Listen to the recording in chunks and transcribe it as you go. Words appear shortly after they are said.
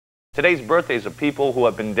Today's birthdays of people who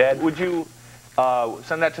have been dead. Would you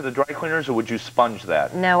send that to the dry cleaners, or would you sponge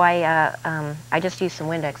that? No, I just used some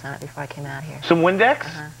Windex on it before I came out here. Some Windex?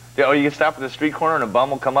 Uh-huh. Yeah, or you can stop at the street corner and a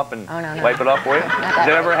bum will come up and no. wipe it off for you? Does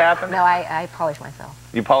that ever happen? No, I polish myself.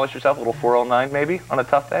 You polish yourself, a little 409 maybe, on a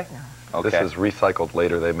tough day? No. Okay. This is recycled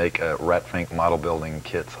later. They make Rat Fink model building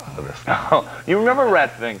kits out of this thing. Oh, you remember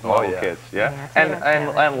Rat Fink model kits, yeah?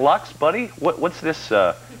 And Lux, buddy, what's this,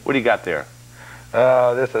 what do you got there?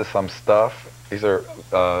 This is some stuff. These are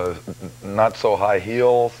not so high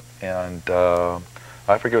heels, and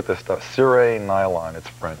I forget what this stuff. Circa nylon. It's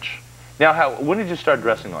French. Now, when did you start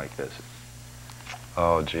dressing like this?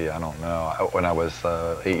 Oh, gee, I don't know. When I was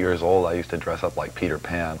 8 years old, I used to dress up like Peter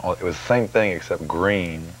Pan. It was the same thing except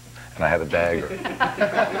green, and I had a dagger.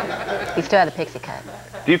 You still had the pixie cut.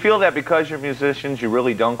 Do you feel that because you're musicians, you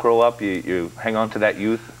really don't grow up? You hang on to that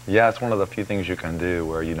youth? Yeah, it's one of the few things you can do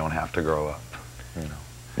where you don't have to grow up. You know.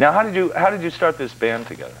 Now, how did you start this band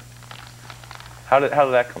together? How did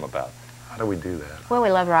that come about? How do we do that? Well,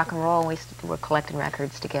 we love rock and roll. We were collecting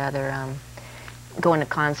records together, going to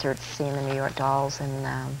concerts, seeing the New York Dolls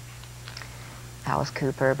and Alice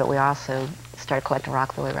Cooper. But we also started collecting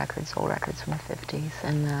rockabilly records, old records from the 50s,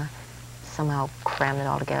 and somehow crammed it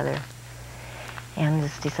all together. And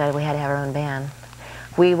just decided we had to have our own band.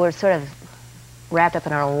 We were sort of wrapped up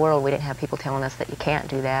in our own world. We didn't have people telling us that you can't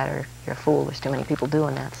do that or you're a fool. There's too many people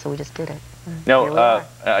doing that, so we just did it. Now,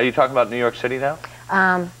 are you talking about New York City now?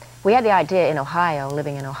 We had the idea in Ohio,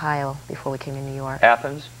 living in Ohio before we came to New York.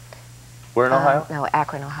 Athens? We're in Ohio? No,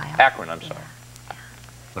 Akron, Ohio. Akron, I'm sorry.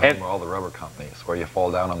 Yeah. And all the rubber companies, where you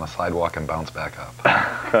fall down on the sidewalk and bounce back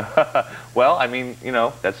up. Well, I mean, you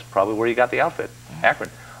know, that's probably where you got the outfit, Akron.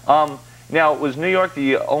 Now, was New York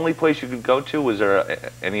the only place you could go to? Was there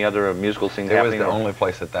any other musical scene happening? It was the only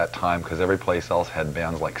place at that time, because every place else had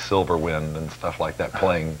bands like Silverwind and stuff like that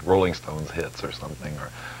playing Rolling Stones hits or something, or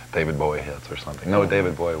David Bowie hits or something. No,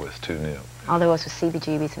 David Bowie was too new. All there was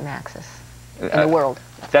CBGBs and Maxis in the world.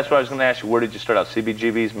 That's what I was going to ask you. Where did you start out?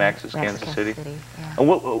 CBGBs, Maxis, Kansas City? Yeah. And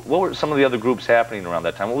what were some of the other groups happening around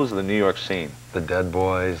that time? What was the New York scene? The Dead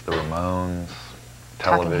Boys, the Ramones,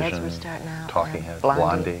 Television, Talking Heads were starting out. Talking Heads,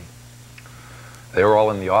 Blondie. They were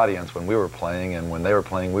all in the audience when we were playing, and when they were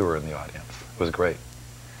playing, we were in the audience. It was great.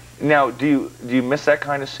 Now, do you miss that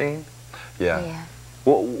kind of scene? Yeah.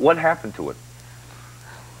 Well, what happened to it?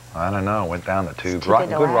 I don't know. It went down the tubes. Good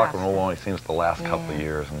rock and roll only seems to last a couple of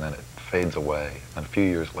years, and then it fades away. And a few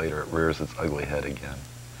years later, it rears its ugly head again.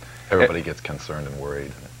 Everybody gets concerned and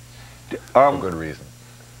worried, for good reason.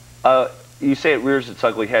 You say it rears its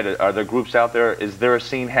ugly head. Are there groups out there? Is there a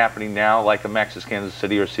scene happening now, like a Maxis Kansas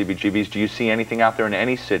City or CBGBs? Do you see anything out there in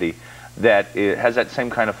any city that has that same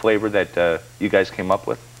kind of flavor that you guys came up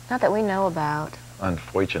with? Not that we know about.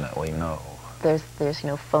 Unfortunately, no. There's you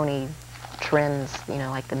know, phony trends, you know,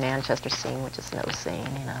 like the Manchester scene, which is no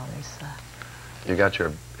scene, you know. You got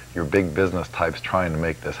your big business types trying to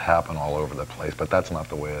make this happen all over the place, but that's not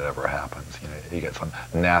the way it ever happens. You know, you get some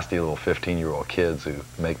nasty little 15-year-old kids who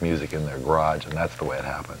make music in their garage, and that's the way it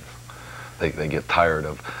happens. They get tired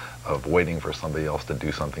of waiting for somebody else to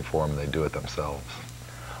do something for them, and they do it themselves.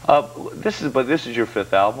 This is your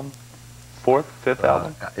fifth album? Fifth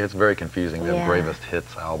album? It's very confusing. We have greatest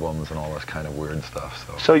hits albums and all this kind of weird stuff,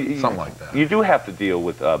 so something like that. You do have to deal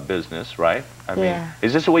with business, right? I mean,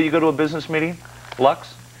 is this the way you go to a business meeting,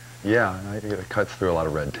 Lux? Yeah, it cuts through a lot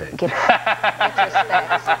of red tape. Yeah.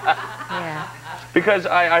 Because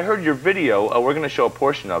I heard your video. We're going to show a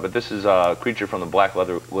portion of it. This is Creature from the Black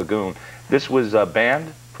Leather Lagoon. This was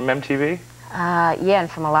banned from MTV? Yeah,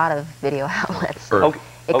 and from a lot of video outlets.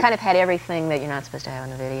 It kind of had everything that you're not supposed to have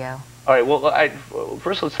in the video. All right, well,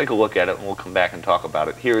 first let's take a look at it, and we'll come back and talk about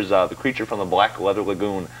it. Here's The Creature from the Black Leather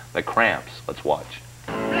Lagoon, the Cramps. Let's watch.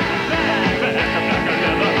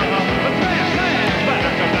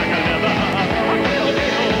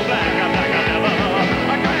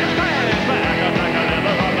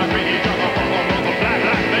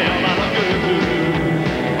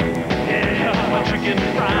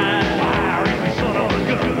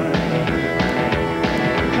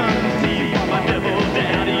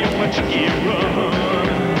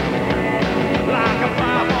 Like a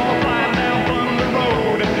 5-4 flying down from the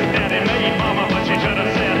road. Daddy made mama, but she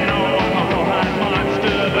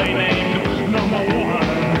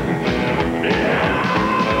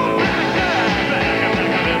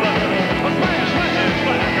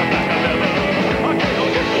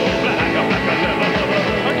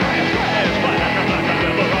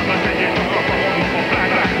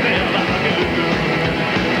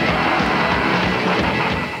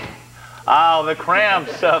the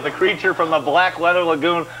Cramps, the creature from the Black Leather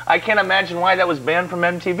Lagoon. I can't imagine why that was banned from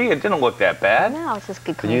MTV. It didn't look that bad. No, it's just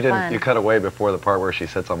good But you didn't. fun. You cut away before the part where she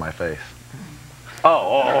sits on my face.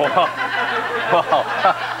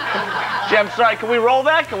 Gee, I'm sorry, can we roll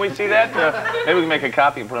that? Can we see that? Maybe we can make a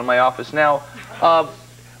copy and put it in my office. Now,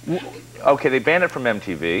 okay, they banned it from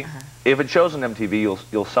MTV. If it shows on MTV,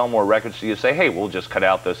 you'll sell more records, so you say, hey, we'll just cut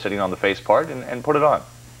out the sitting on the face part and put it on.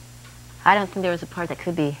 I don't think there was a part that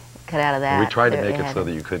could be cut out of that. We tried to make it so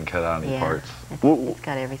that you couldn't cut out any parts. It's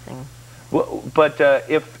got everything. Well, but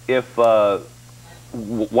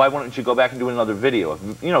why wouldn't you go back and do another video?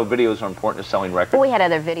 You know, videos are important to selling records. Well, we had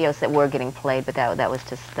other videos that were getting played, but that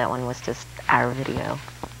one was just our video.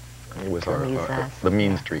 It was the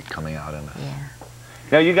mean streak coming out in it. Yeah.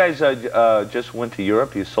 Now, you guys just went to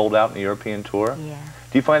Europe. You sold out in the European tour. Yeah.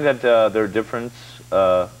 Do you find that there are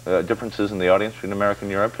differences in the audience between America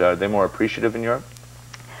and Europe? Are they more appreciative in Europe?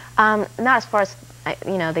 Not as far as,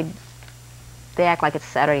 you know, they act like it's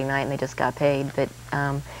Saturday night and they just got paid, but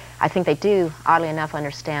I think they do, oddly enough,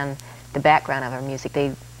 understand the background of our music.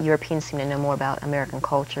 Europeans seem to know more about American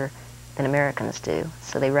culture than Americans do,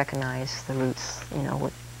 so they recognize the roots, you know,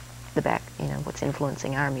 what's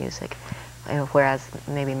influencing our music, whereas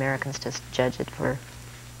maybe Americans just judge it for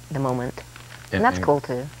the moment. And that's cool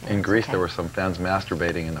too. In Greece, there were some fans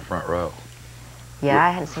masturbating in the front row. Yeah,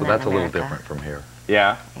 I hadn't seen that in So that's a little America. different from here.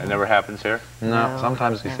 Yeah, it never happens here? No,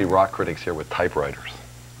 sometimes you see rock critics here with typewriters.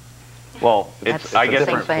 Well, It's I a guess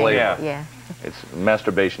different it's flavor. Yeah. It's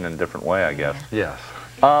masturbation in a different way, I guess. Yes.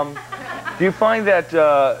 Do you find that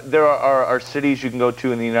there are cities you can go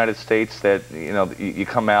to in the United States that, you know, you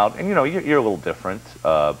come out and, you know, you're a little different,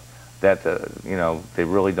 that, you know, they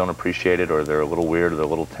really don't appreciate it, or they're a little weird, or they're a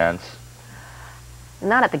little tense?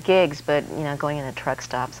 Not at the gigs, but, you know, going into truck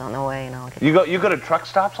stops on the way and all. You go to truck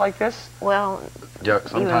stops like this? Well, Yeah,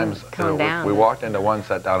 sometimes coming down. we walked into one,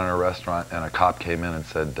 sat down in a restaurant, and a cop came in and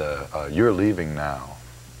said, "You're leaving now,"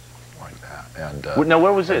 like that. And now,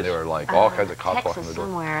 where was and this? there were like all kinds of cops walking Texas the door.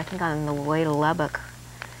 somewhere, I think on the way to Lubbock.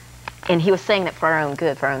 And he was saying that for our own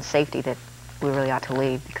good, for our own safety, that we really ought to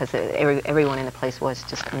leave, because everyone in the place was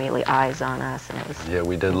just immediately eyes on us, and it was Yeah,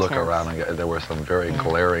 we did look intense. around, and there were some very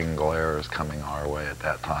glaring glares coming our way at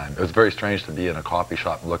that time. It was very strange to be in a coffee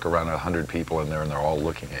shop and look around at 100 people in there, and they're all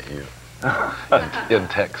looking at you in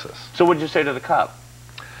Texas. So what did you say to the cop?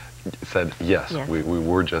 Said, yes, we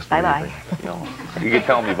were just Bye-bye. leaving. No. You could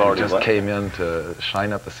tell him you've already Just left. came in to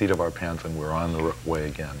shine up the seat of our pants, and we're on the way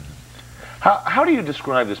again. How do you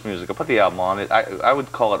describe this music? I put the album on it. I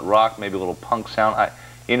would call it rock, maybe a little punk sound.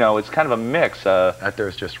 You know, it's kind of a mix. Out there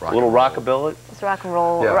is just rock. A little rockabilly. It's rock and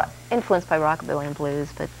roll, Yeah. influenced by rockabilly and blues,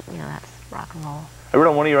 but, you know, that's rock and roll. I read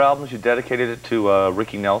on one of your albums you dedicated it to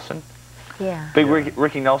Ricky Nelson. Yeah. Big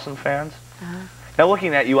Ricky Nelson fans? Uh-huh. Now,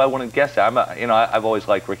 looking at you, I wouldn't guess that. I've always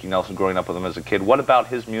liked Ricky Nelson, growing up with him as a kid. What about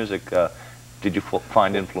his music did you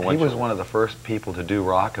find influential? He was one of the first people to do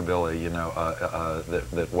rockabilly, you know,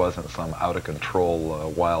 that wasn't some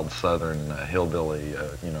out-of-control, wild Southern hillbilly,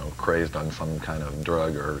 you know, crazed on some kind of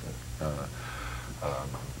drug or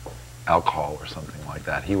alcohol or something like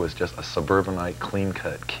that. He was just a suburbanite,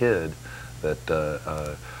 clean-cut kid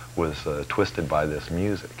that was twisted by this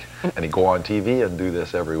music. And he'd go on TV and do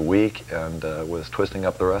this every week, and was twisting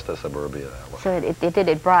up the rest of suburbia that way. So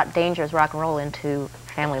it brought dangerous rock and roll into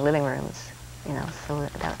family living rooms, you know, so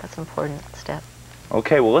that's an important step.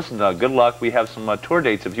 Okay, well, listen, good luck. We have some tour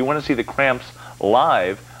dates. If you want to see the Cramps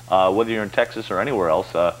live, whether you're in Texas or anywhere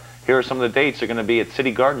else, here are some of the dates. They're going to be at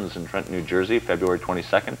City Gardens in Trenton, New Jersey, February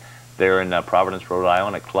 22nd. They're in Providence, Rhode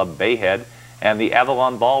Island at Club Bayhead, and the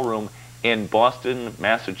Avalon Ballroom in Boston,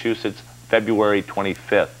 Massachusetts, February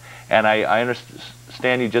 25th. And I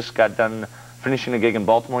understand you just got done finishing a gig in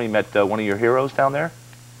Baltimore. You met one of your heroes down there?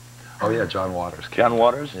 Oh, yeah, John Waters. John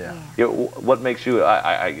Waters? Yeah. What makes you,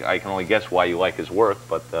 I can only guess why you like his work,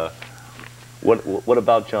 but what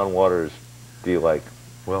about John Waters do you like?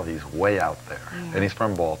 Well, he's way out there, and he's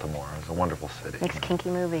from Baltimore. It's a wonderful city. Makes kinky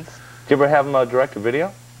movies. Did you ever have him direct a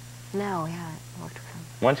video? No, we haven't worked with him.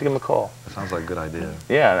 Why don't you give him a call? That sounds like a good idea.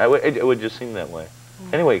 Yeah, it would just seem that way.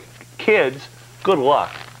 Anyway, kids, good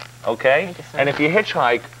luck, okay? Thank you, sir. And if you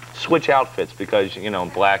hitchhike, switch outfits, because, you know,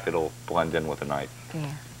 black, it'll blend in with the night.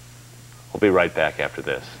 Yeah. We'll be right back after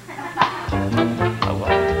this.